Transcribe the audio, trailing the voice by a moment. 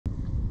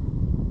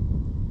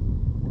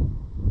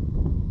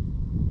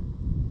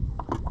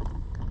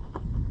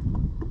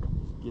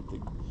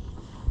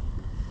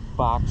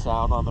box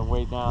out on the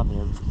way down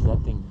there because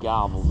that thing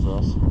gobbles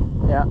us.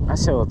 Yeah, I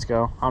say let's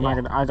go. I'm not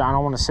gonna. I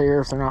don't want to sit here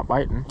if they're not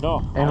biting.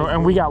 No.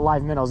 And we got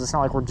live minnows. It's not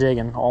like we're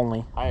jigging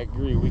only. I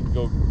agree. We can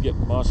go get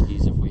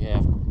muskies if we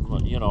have,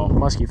 you know.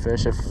 Musky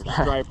fish if.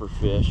 Striper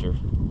fish or.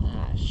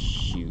 Ah,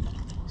 shoot.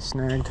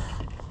 Snagged.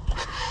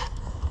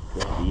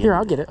 Here,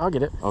 I'll get it. I'll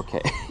get it. Okay.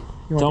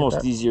 It's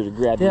almost easier to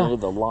grab the end of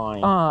the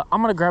line.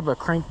 I'm gonna grab a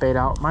crankbait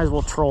out. Might as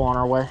well troll on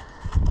our way.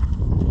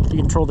 You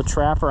can troll the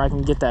trap, or I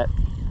can get that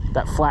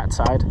flat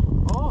side.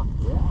 Oh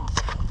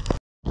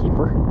yeah.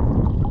 Keeper.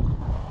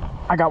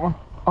 I got one.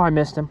 Oh, I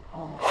missed him.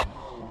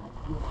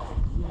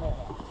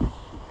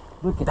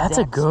 Look at That's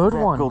a good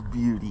one.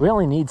 Beauty. We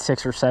only need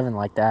 6 or 7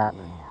 like that.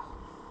 Yeah.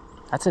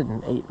 That's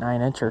an 8,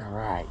 9 incher. All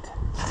right.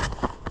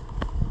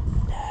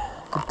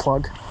 Good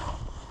plug.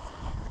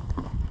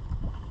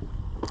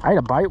 I had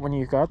a bite when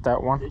you got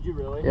that one. Did you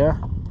really? Yeah.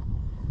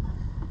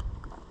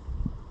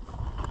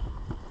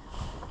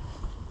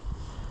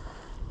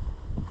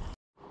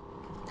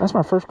 That's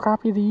my first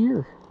crappie of the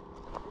year.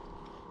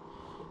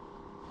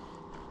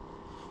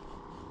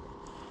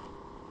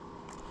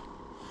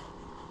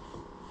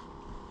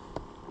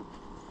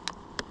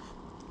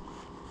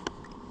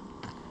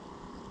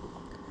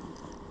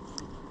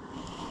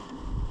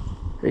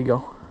 There you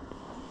go.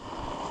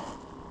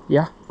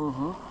 Yeah?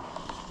 Mm-hmm.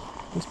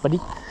 Thanks, buddy.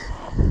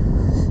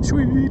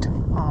 Sweet.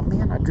 Oh,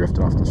 man, I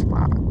drifted off the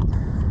spot.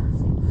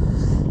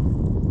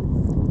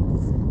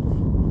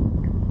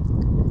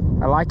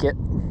 I like it.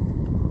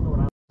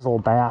 It's a little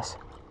bass.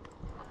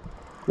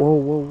 Whoa,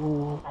 whoa,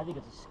 whoa, whoa. I think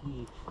it's a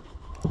ski.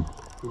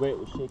 The way it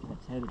was shaking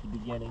its head at the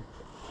beginning.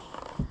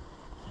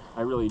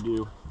 I really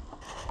do.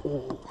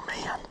 Oh,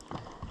 man.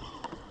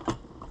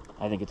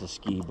 I think it's a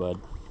ski, bud.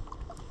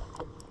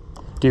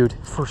 Dude,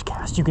 first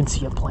cast, you can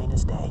see it plain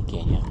as day.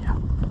 Can you? Yeah.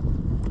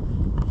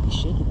 He's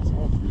shaking his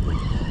head.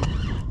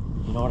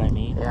 You know what I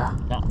mean? Yeah.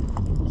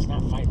 It's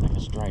not fighting like a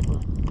striper.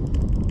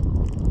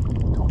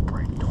 Don't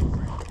break, don't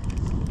break.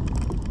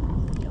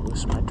 Yeah,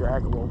 loosen my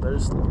drag a little bit.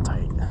 It's a little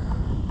tight.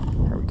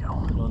 There we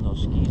go. You know,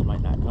 those skis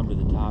might not come to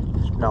the top of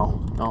this. No,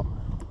 no.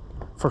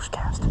 First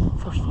cast.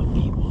 First foot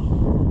deep.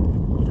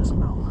 He doesn't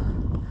know.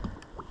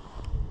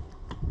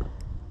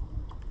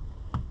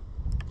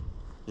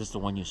 Is this the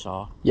one you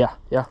saw? Yeah,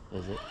 yeah.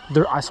 Is it?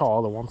 I saw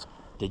other ones.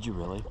 Did you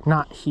really?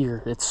 Not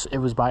here. It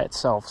was by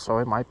itself, so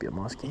it might be a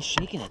muskie. It's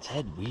shaking its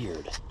head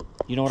weird.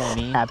 You know what I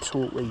mean?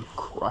 Absolutely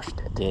crushed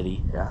it. Did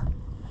he? Yeah.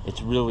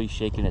 It's really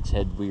shaking its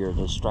head weird.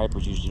 Those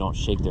stripers usually don't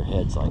shake their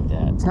heads like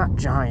that. It's not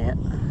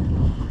giant,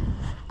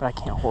 but I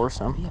can't horse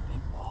him. Be a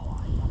big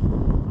walleye.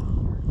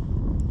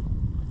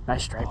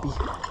 Nice stripey.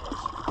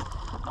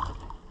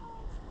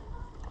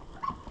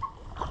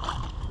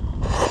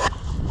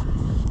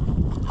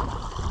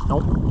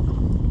 Nope.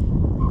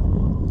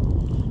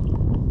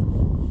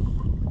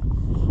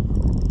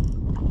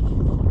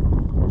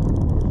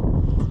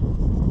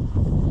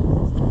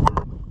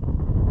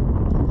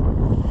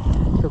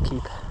 He'll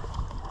keep.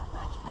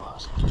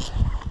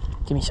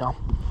 Give me some.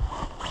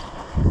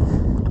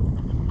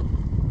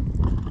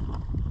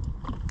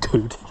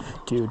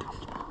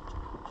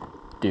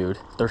 Dude,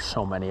 there's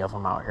so many of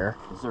them out here.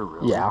 Is there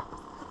really? Yeah.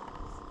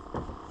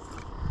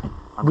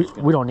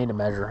 We don't need to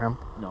measure him.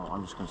 No,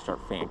 I'm just going to start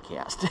fan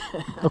cast.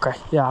 Okay,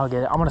 yeah, I'll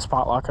get it. I'm going to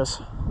spot lock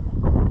us.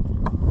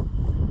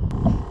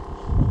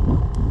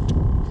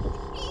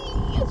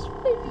 Yes,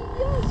 baby,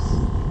 yes.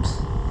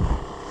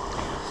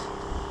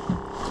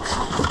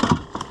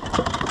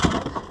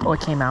 Oh,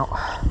 it came out.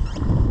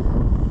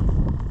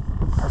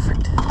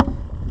 Perfect.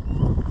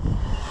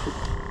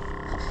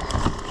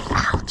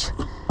 Ouch.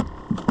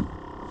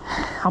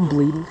 I'm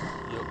bleeding.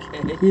 You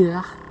okay?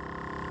 Yeah.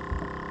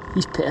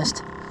 He's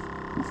pissed.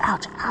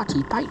 Ouch, ouch,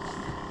 he's biting.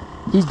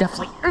 He's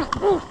definitely.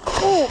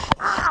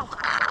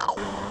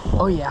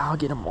 Oh, yeah, I'll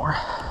get him more.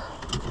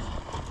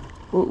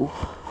 Ooh.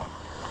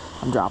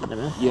 I'm dropping him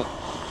in. Yep.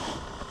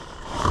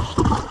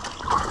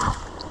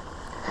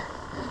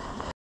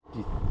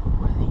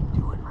 What are they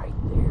doing right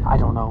there? I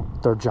don't know.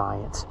 They're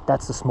giants.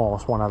 That's the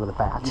smallest one out of the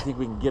batch. You think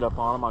we can get up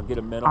on them? I'll get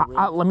a minnow.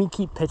 Let me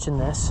keep pitching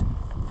this.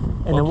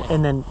 And Okay.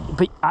 then,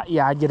 but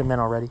yeah, I'd get him in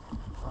already.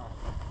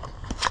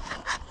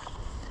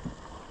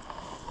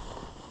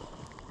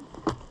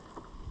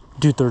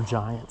 Dude, they're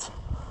giants.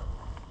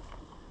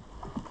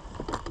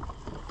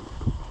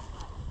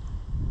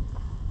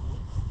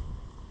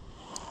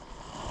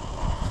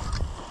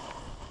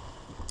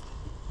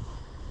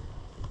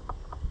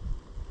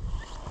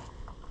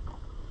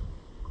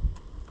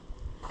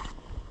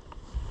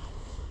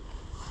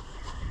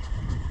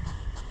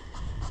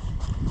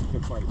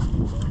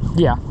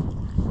 Yeah,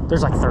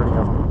 there's like 30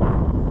 of them.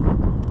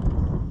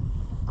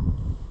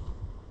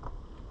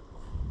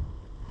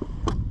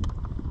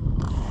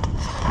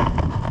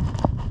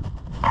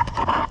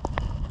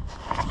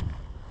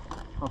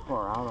 How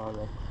far out are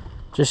they?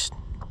 Just,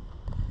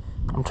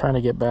 I'm trying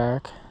to get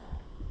back.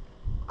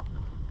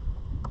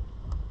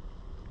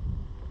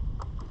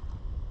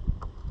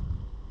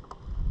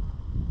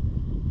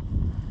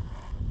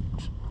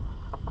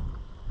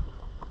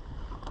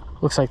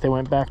 Looks like they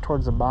went back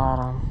towards the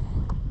bottom.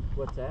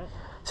 What's that?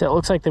 See, it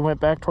looks like they went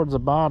back towards the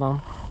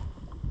bottom.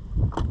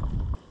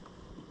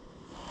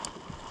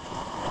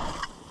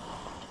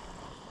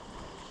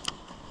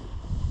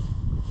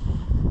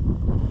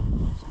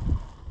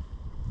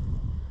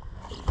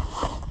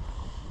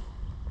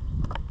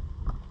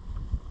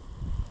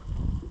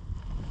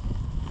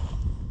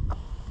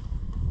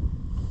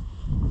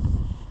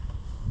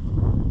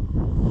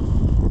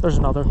 There's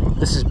another.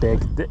 This is big.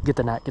 Get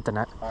the net, get the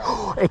net.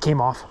 It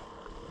came off.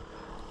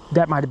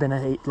 That might have been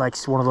an 8, like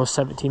one of those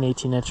 17,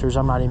 18 inchers.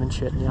 I'm not even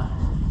shitting you.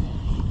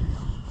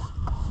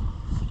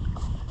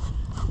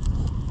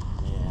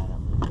 Yeah,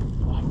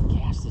 I can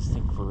cast this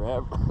thing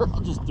forever. I'll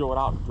just throw it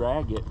out and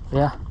drag it.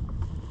 Yeah.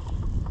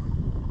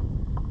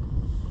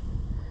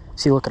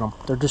 See, look at them.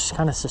 They're just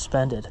kind of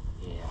suspended.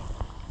 Yeah.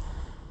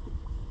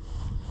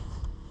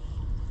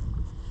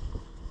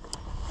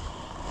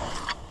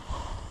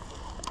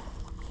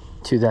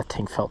 Dude, that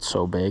thing felt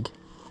so big.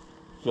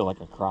 Feel like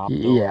a crop.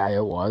 Yeah,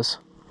 it was.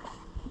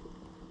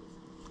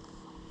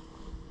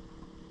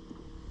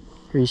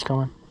 Here he's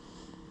coming.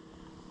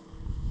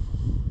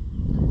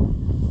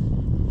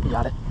 You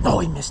got it. Oh,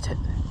 he missed it.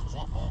 Is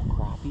that all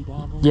crappie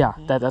down there? Yeah,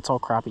 that's all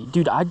crappie.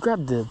 Dude, I'd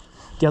grab the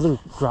other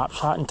drop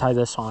shot and tie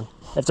this on.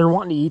 If they're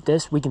wanting to eat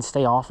this, we can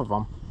stay off of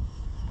them.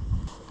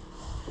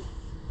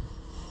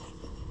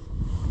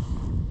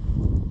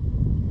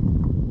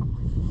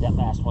 That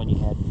last one you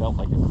had felt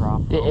like a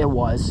crop. It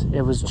was.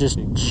 It was just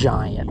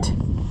giant.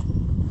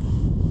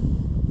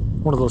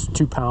 One of those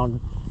 2-pound.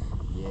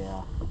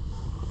 Yeah.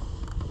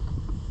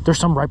 There's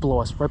some right below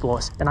us,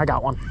 and I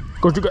got one.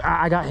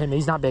 I got him.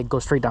 He's not big. Go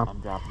straight down. I'm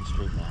dropping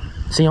straight down.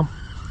 See him?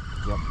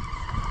 Yep.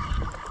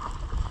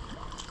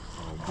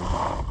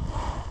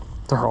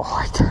 They're all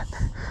like that.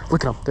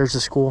 Look at them. There's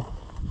the school.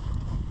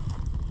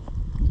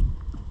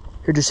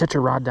 Here, just hit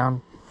your rod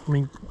down.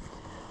 Here,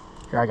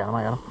 I got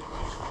him.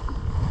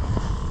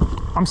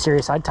 I'm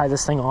serious. I'd tie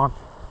this thing on.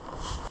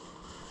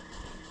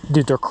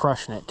 Dude, they're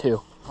crushing it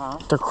too. Huh?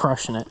 They're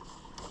crushing it.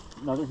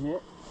 Another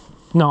hit?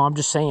 No, I'm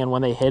just saying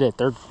when they hit it,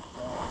 they're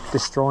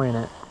destroying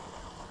it.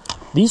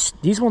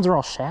 These ones are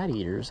all shad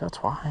eaters. That's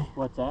why.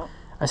 What's that?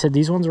 I said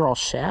these ones are all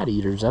shad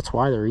eaters. That's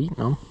why they're eating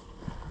them.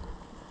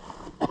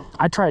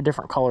 I'd try a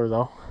different color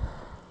though.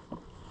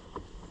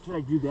 Should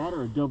I do that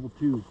or a double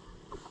tube?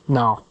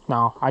 No.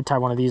 I'd tie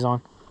one of these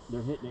on.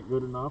 They're hitting it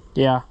good enough?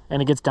 Yeah, and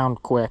it gets down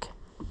quick.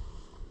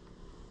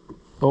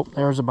 Oh,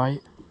 there's a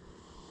bite.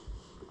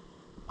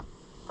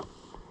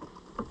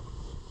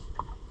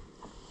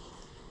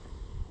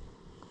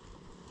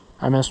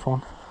 I missed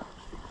one.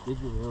 Did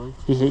you really?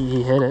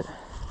 He hit it.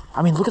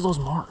 I mean, look at those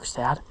marks,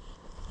 Dad.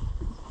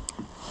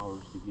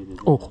 Hours to get it in.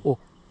 Oh,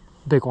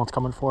 big one's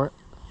coming for it.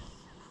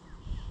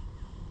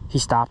 He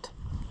stopped.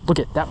 Look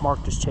at that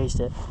mark, just chased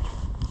it.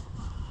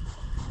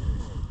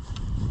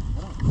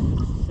 I don't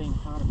think it's the same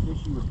kind of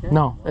fish you were catching.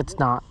 No, it's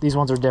not. These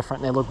ones are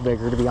different. They look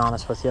bigger, to be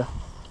honest with you.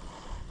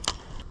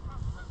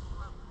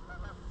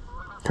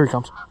 Here he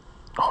comes.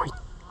 Oh,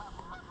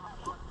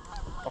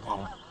 I got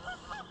him.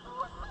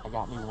 I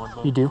got me one,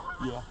 buddy. you do?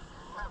 Yeah.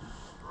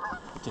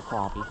 It's a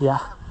crappie. Yeah.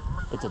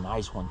 It's a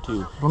nice one,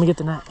 too. Let me get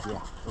the net.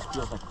 Yeah. This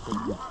feels like a big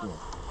fish.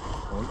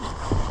 Right?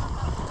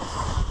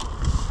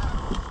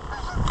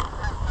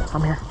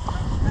 I'm here.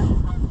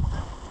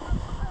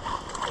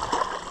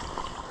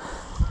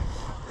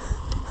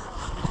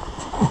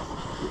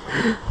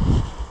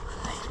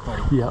 Thanks,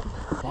 buddy. Yep.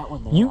 That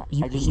one there.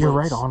 You're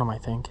right on him, I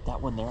think.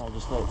 That one there, I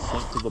just let it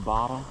sink to the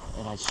bottom,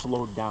 and I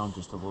slowed down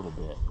just a little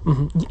bit.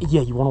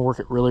 Yeah, you want to work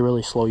it really,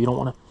 really slow. You don't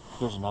want to...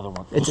 There's another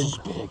one. This is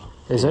big.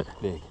 Is it?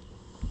 Big.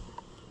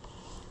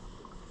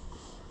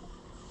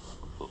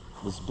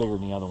 This is bigger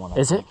than the other one, I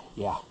think. Is it?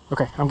 Yeah.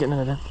 Okay, I'm getting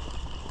it in.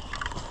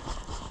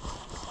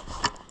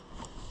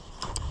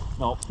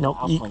 Nope.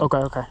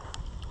 Okay. Oh,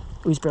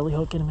 he's barely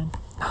hooking him in.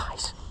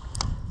 Nice.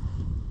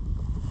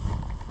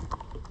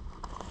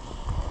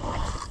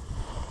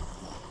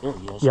 There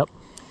he is. Yep.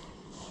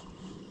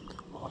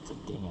 Oh, it's a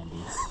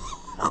dandy.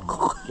 Oh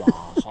my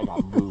gosh, I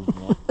got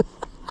movement.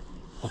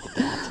 Look at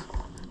that.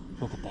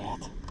 Look at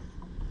that.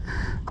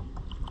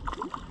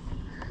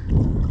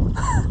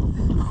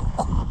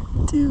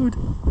 Dude.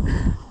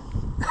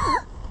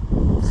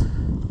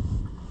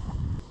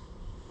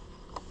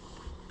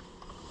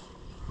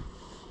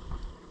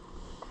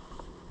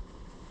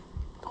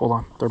 Hold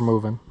on, they're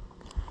moving.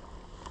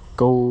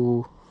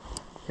 Go.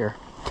 Here.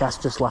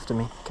 Cast just left of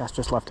me.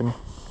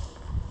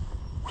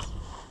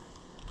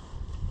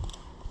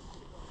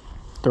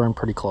 They're in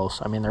pretty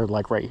close. I mean, they're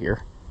like right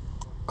here.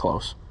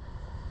 Close.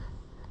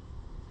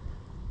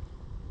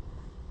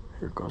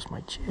 Here goes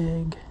my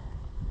jig.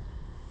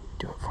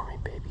 Do it for me,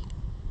 baby.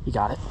 You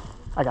got it.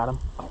 I got him.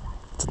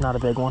 It's not a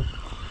big one.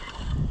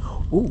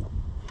 Ooh.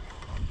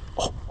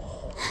 Oh.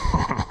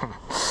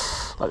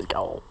 Let's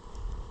go.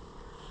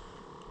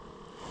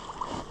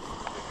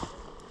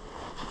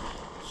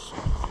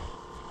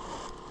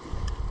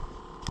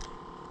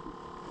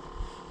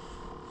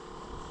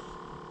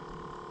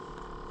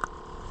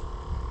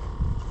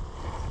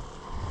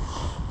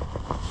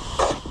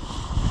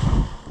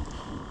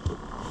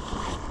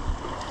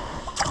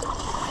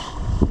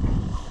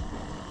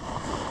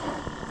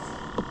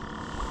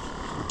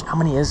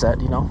 many is that,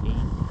 do you know?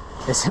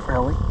 8. Is it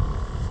really?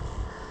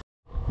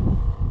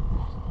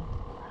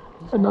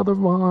 Another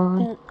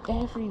one.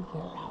 They're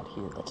everywhere out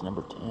here. That's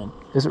number 10.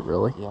 Is it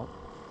really? Yep.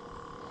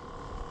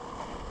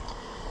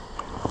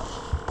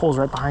 Pole's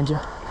right behind you.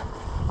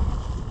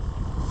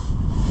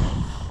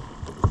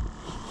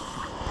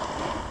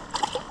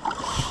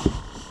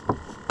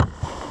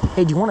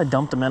 Hey, do you want to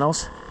dump the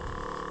minnows?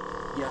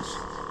 Yes.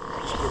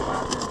 Just get them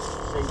out there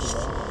and save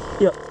them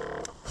all. Yep.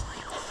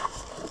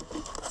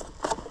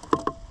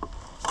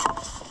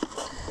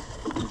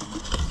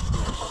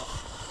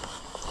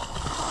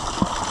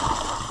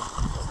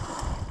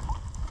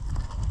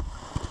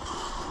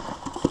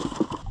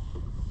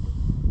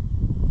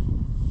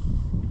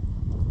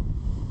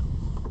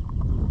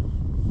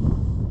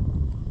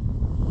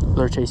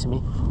 They're chasing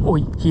me. Oh,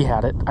 he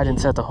had it. I didn't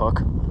set the hook.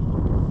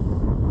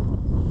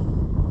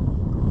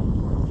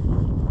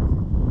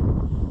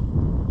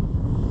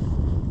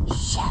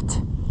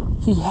 Shit.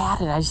 He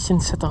had it. I just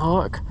didn't set the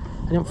hook.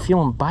 I didn't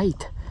feel him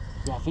bite.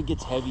 Yeah, if it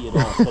gets heavy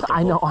enough. Set the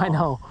I know, hook I on.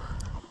 know.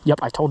 Yep,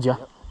 I told you.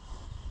 Yep.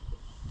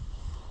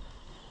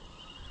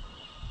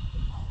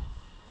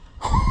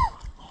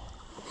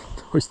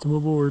 Hoist him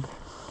aboard.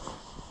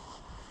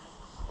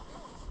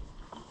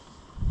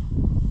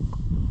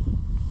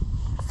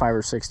 Five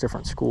or six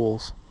different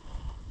schools.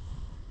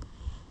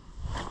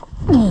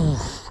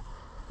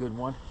 Good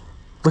one.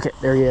 Look at,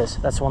 there he is.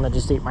 That's the one that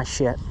just ate my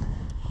shit.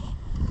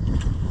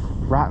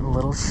 Rotten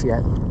little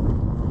shit.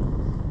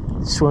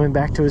 Swimming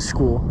back to his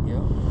school.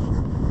 Yep.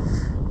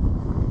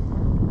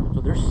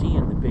 So they're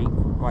seeing the bait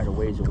quite a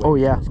ways away. Oh,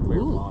 yeah. From this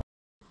clear water.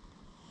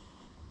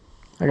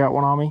 I got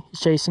one on me.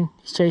 He's chasing.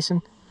 He's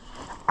chasing.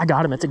 I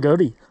got him. It's a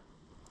goodie.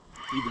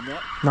 Even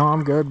that. No,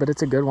 I'm good, but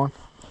it's a good one.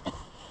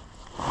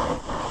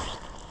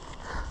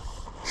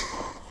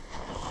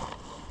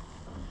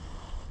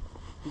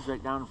 He's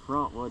right down in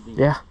front, wasn't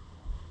he? Yeah.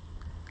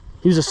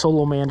 He was a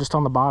solo man just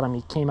on the bottom.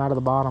 He came out of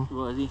the bottom.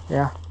 Was he?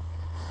 Yeah.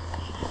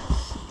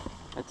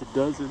 That's a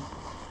dozen.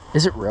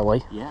 Is it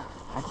really? Yeah.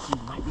 I think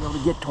he might be able to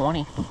get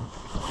 20.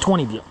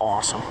 20 would be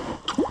awesome.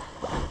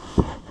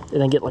 And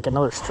then get like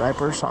another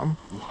striper or something.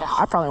 Yeah.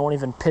 I probably won't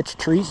even pitch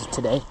trees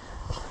today.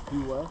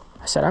 You what?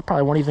 I said I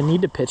probably won't even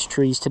need to pitch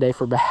trees today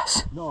for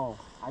bass. No,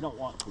 I don't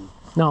want to.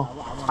 No,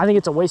 I think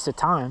it's a waste of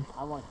time.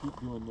 I want to keep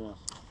doing this.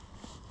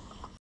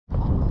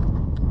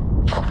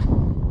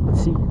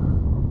 Let's see.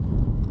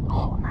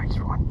 Oh, nice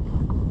one.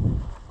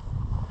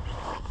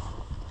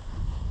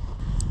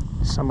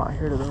 Some out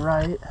here to the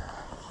right.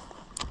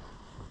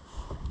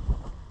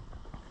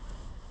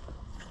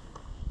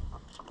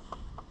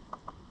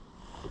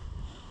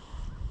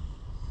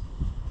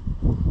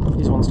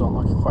 These ones don't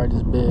look quite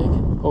as big.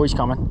 Oh, he's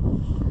coming.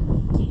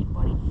 Hey,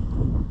 buddy.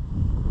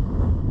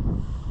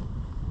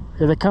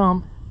 Here they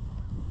come.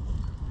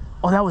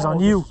 Oh, that was on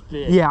you. this is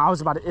big. Yeah, I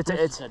was about to. This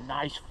is a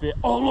nice fit.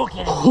 Oh, look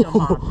at him. He's a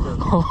monster.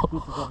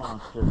 This is a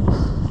monster.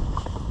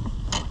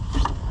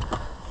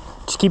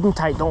 Just keep him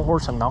tight. Don't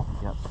horse him though.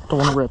 Yep. Don't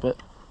want to rip it.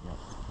 Yep.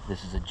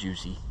 This is a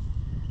juicy.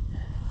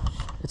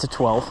 It's a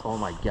 12. Oh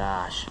my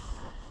gosh.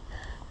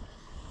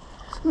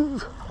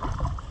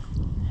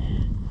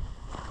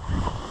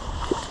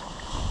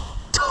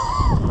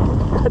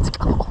 Let's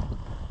go.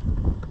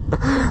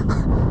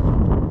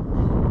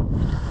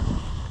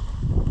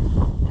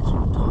 That's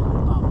what I'm talking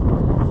about.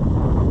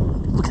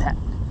 Look at that.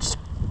 Just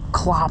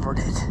clobbered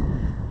it.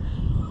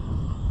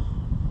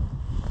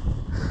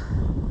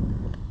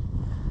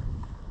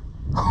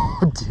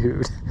 Oh,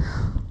 dude.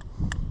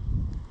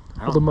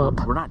 Hold him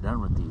up. We're not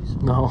done with these.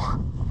 No.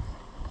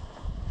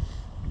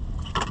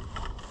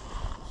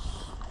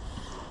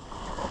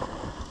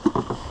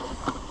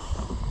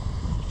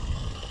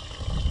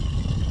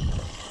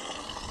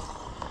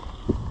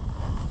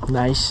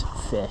 Nice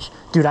fish.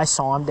 Dude, I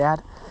saw him,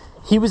 Dad.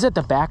 He was at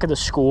the back of the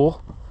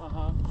school,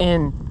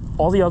 and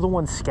all the other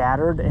ones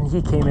scattered, and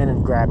he came in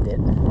and grabbed it.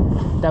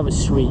 That was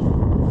sweet.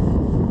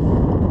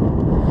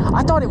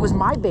 I thought it was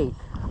my bait.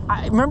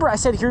 I remember I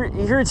said, here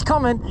it's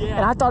coming, Yeah.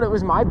 and I thought it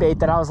was my bait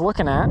that I was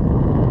looking at.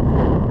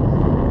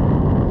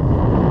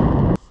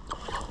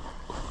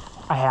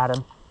 I had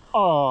him.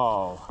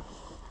 Oh.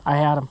 I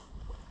had him.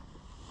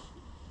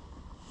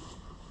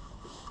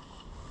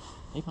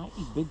 They might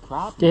be big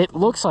crappie. It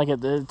looks like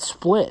it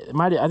split. It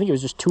might. I think it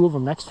was just two of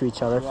them next to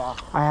each other. Yeah.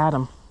 I had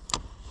him.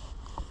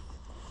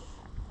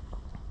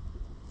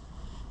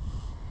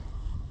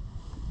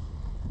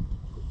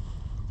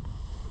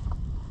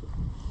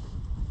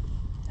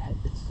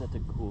 It's such a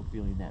cool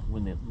feeling that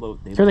when they load,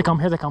 Here they come.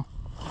 Here they come.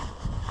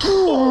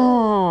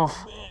 Oh.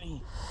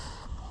 Manny.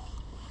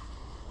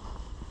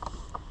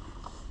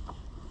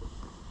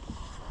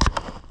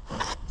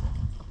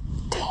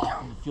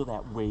 Damn. You feel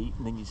that weight,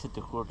 and then you sit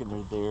the hook, and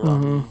they're there.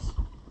 Mhm.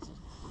 It's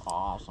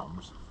awesome.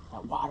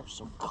 That water's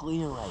so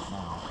clear right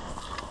now.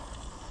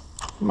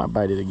 You might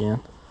bite it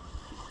again.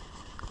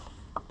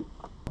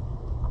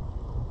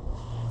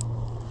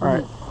 All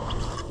right.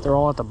 They're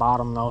all at the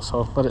bottom though,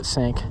 so let it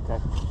sink. Okay.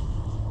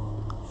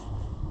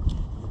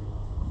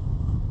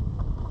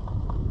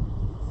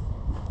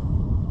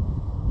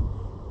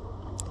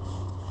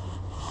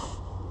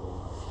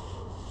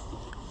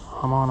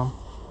 I'm on him.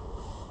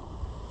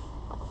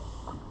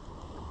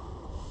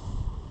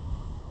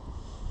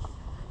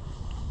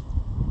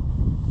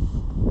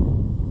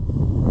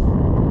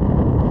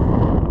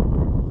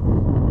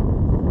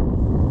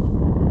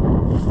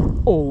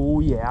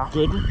 Oh, yeah.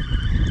 Good.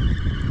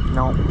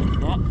 No.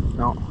 Net.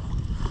 No.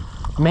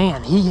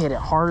 Man, he hit it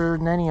harder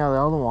than any of the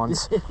other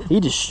ones. He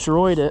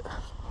destroyed it.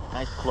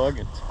 Nice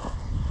pluggings.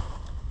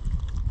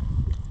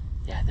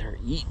 Yeah, they're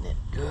eating it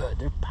good.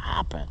 They're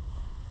popping.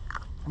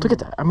 Look at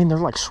that. I mean, they're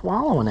like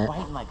swallowing it.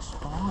 Fighting like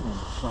spawning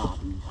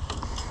crappies.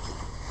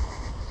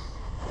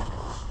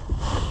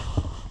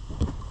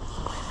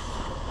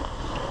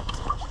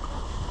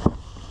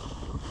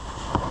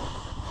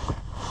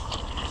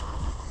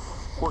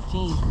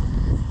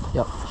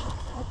 Yep.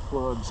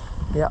 Plugs.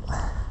 Yep.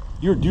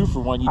 You're due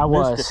for one. You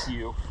missed a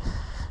few.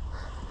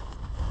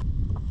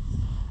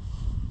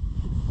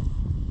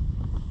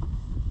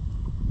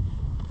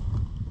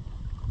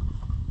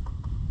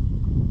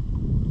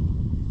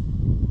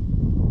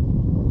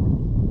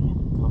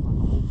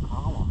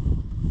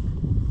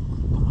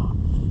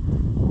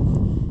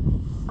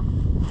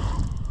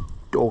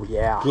 Oh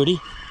yeah. Goody.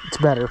 It's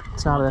better.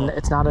 It's not a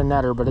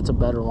netter, but it's a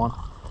better one.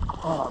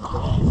 Oh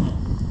man.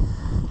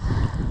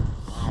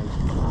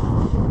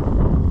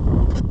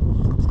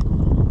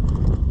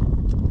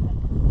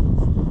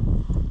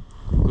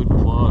 Good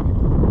plug.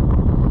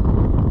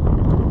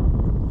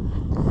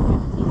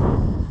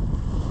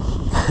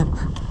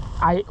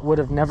 I would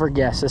have never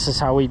guessed this is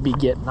how we'd be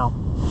getting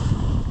them.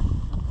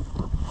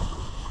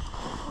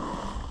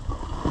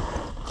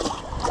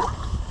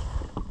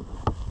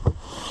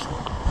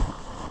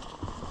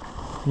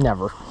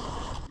 Never.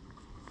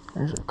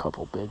 There's a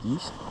couple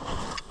biggies.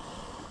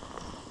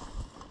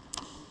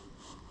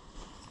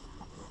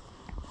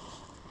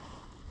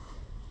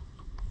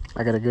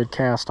 I got a good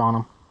cast on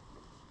them.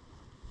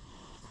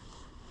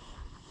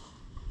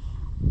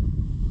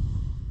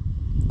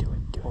 Do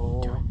it, do it,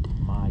 Oh do it.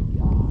 my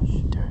gosh.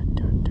 Do it,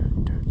 do it, do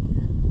it, do it.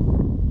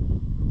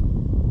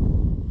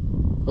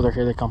 Oh, there,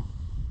 here they come.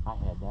 I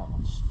had that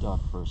one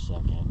stuck for a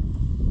second.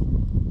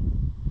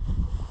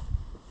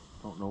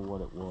 Don't know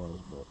what it was,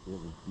 but it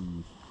was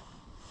beef.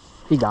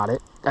 He got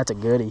it. That's a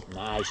goodie.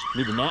 Nice.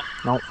 Need a net?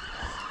 Nope.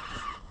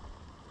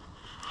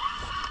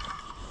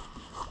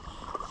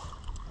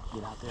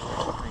 Get out there.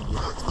 Try and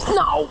get it.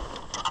 No!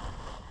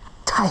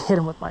 I hit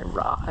him with my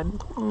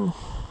rod.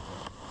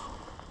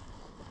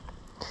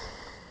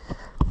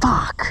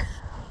 Fuck.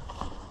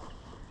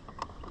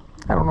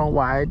 I don't know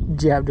why I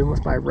jabbed him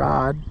with my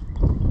rod.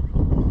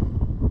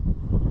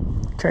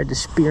 Tried to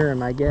spear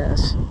him, I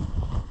guess.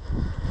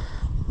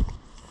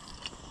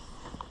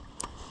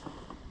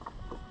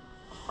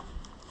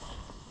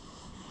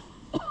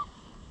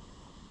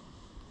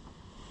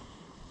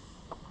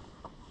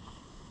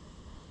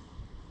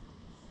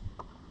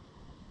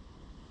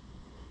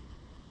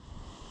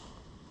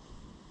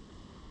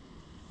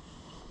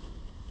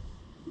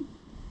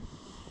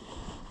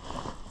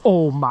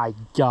 Oh my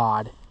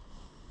God.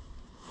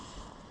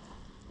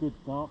 Good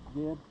thump,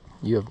 Gib.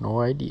 You have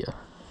no idea.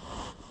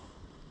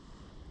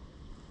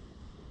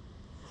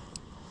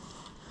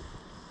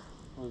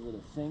 Was it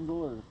a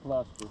single or a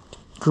cluster?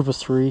 Group of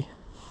 3.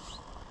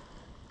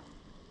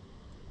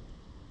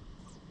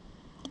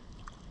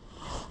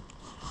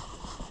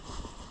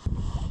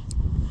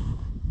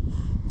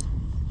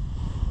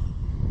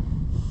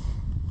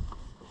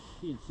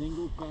 Seeing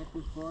single back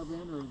this far,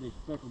 Ben, or are they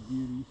speckled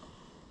beauties?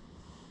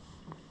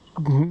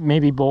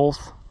 Maybe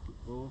both.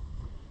 Oh.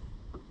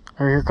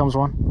 Or here comes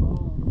one. Oh.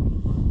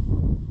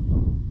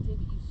 Take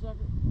it, you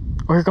sucker.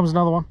 Oh, here comes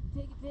another one.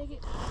 Take it, take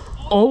it.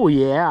 Oh,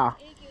 yeah.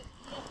 Take it.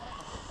 Yeah.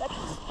 That's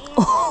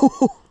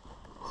Oh,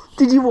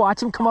 did you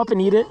watch him come up and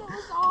eat it? That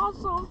was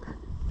awesome.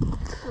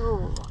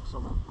 So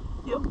awesome.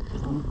 Yep.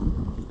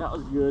 That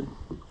was good.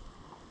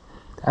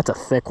 That's a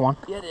thick one.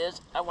 Yeah, it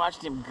is. I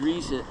watched him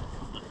grease it.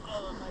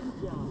 Oh, nice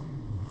job.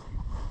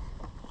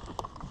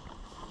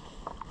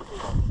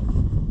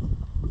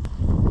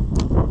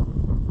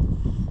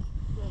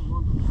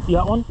 You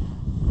got one?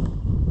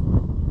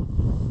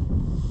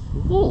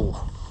 Ooh.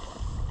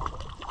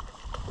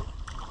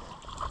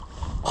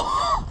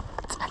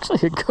 It's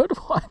actually a good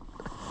one.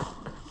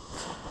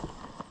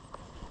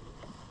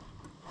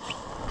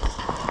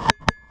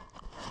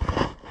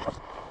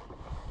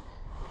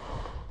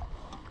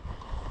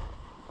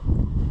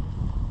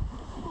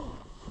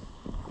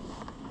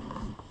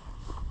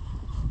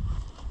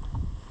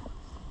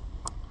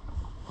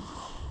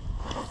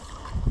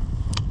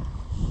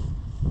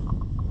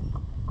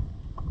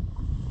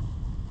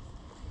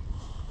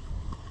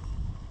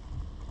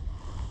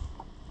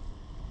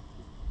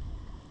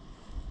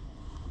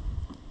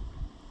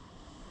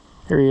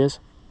 Here he is.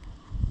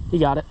 He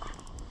got it.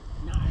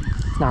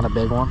 Nice. Not a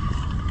big one.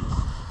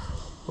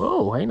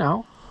 Whoa, hey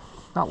now.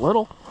 Not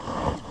little.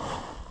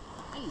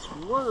 Nice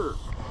work.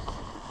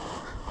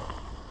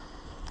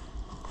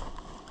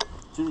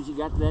 As soon as you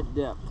got to that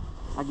depth,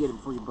 I get him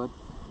for you, bud.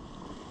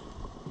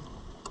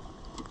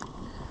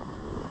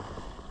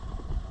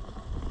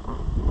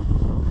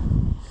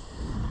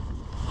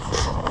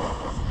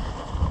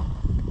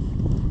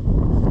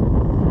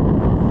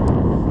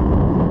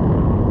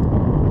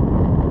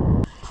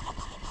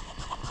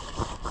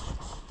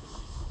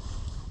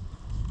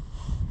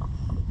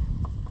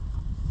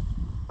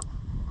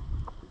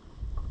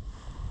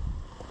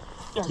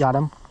 Got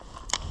him.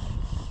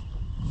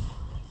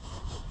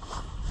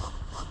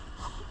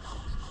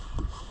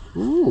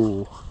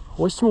 Ooh,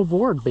 hoist him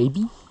aboard,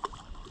 baby.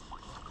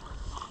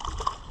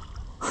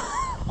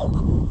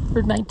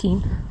 Or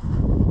 19.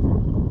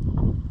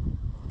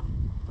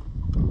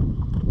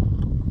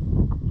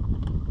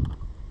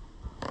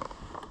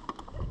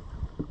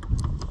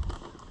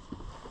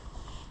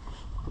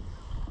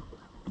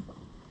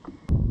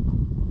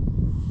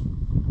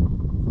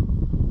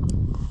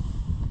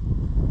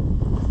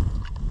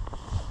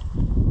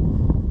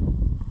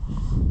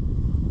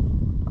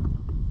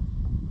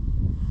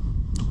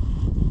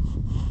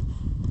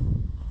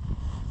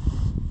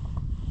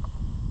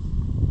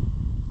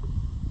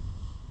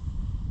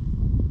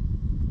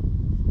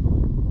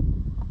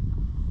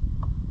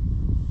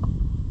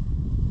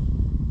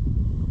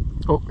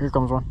 Oh, here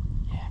comes one.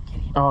 Yeah,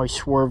 get him. Oh, he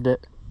swerved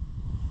it.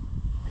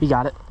 He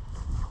got it.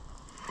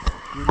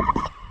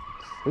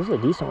 This is a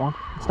decent one.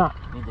 It's not.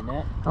 Need the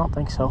net? I don't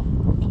think so.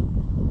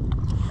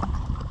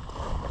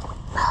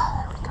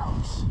 There we go.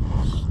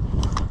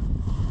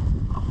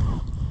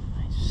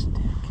 Nice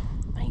stick.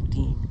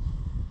 19.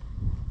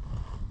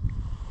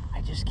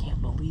 I just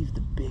can't believe the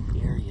big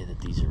area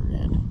that these are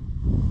in.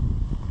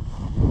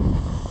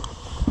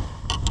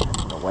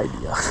 No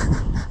idea.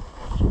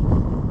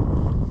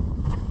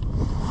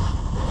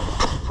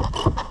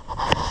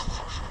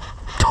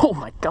 Oh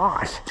my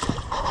gosh.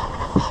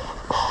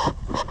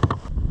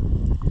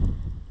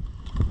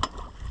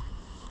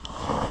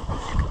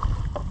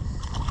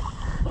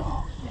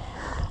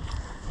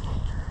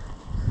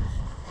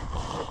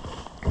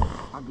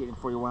 I'll get him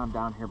for you while I'm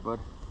down here, bud.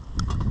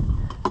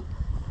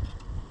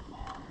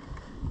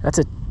 That's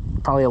a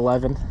probably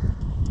 11.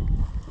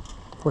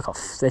 Look how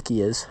thick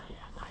he is. Yeah,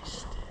 nice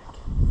stick.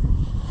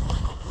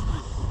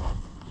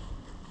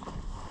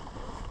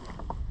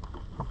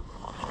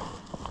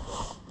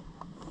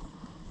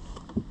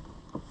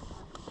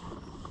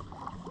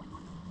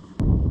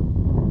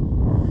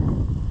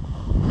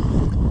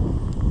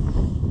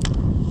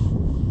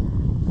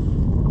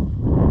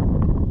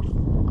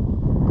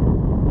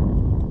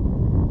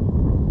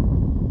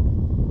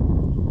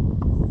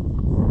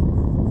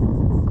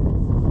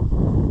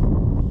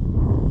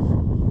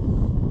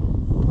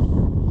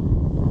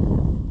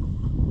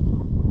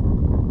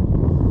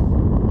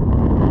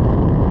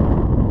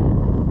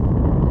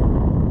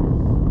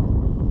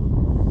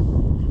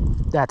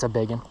 That's a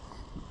big one.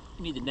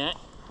 You need the net?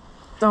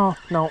 No,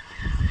 no.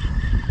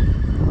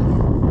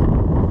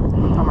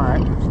 I'm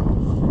alright.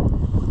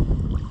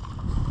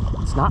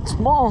 It's not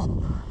small.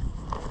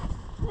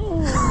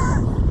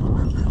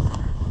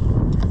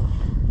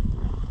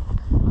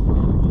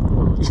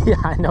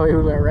 Yeah, I know, he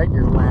went right in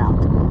your lap.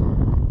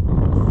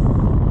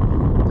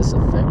 This is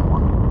a thick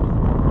one.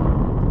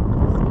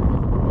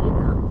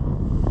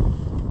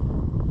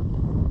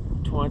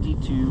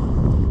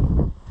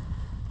 22.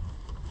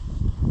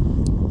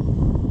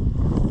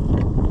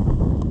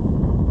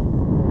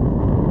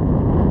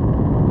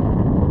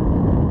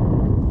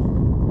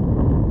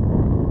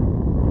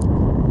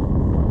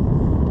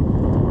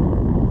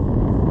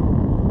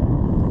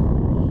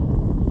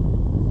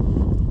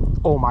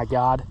 Oh my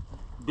God.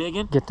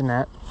 Biggin? Get the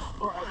net.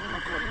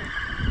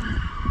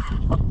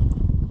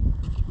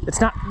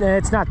 It's not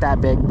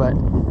that big, but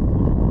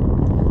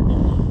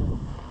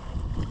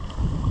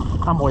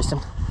I'm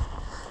hoisting.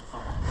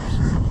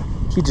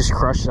 He just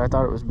crushed it. I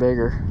thought it was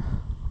bigger.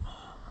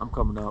 I'm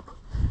coming up.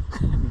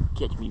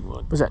 Catch me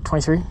one. Was that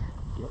 23?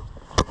 Yep.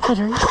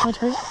 23,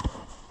 23. There's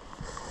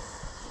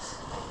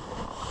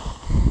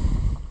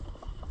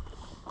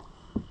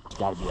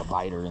got to be a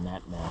biter in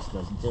that mess,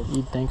 doesn't there?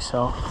 You'd think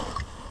so.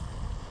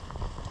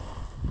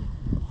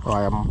 Oh,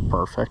 I'm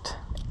perfect.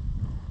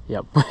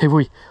 Yep.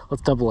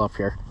 Let's double up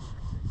here.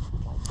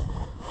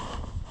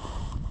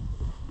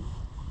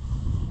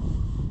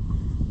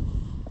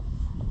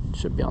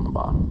 Should be on the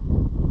bottom.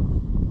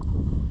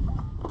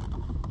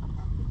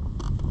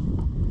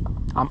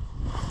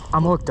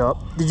 I'm hooked up.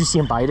 Did you see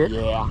him bite it?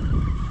 Yeah.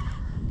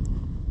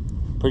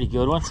 Pretty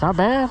good one. It's not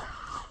bad.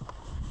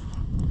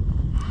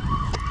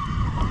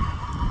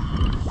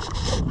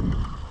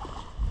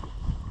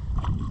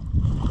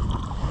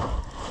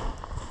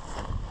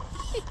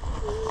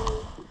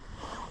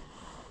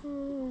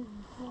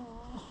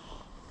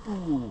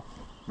 Ooh,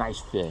 nice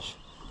fish.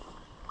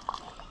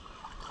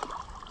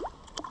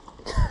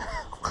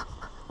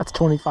 That's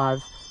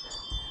 25.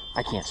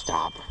 I can't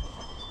stop.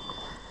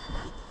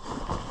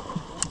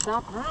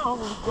 Stop now.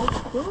 We'll go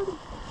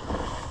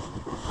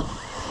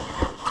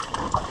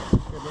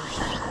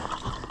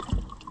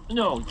 30.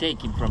 No,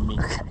 take him from me.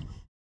 Okay.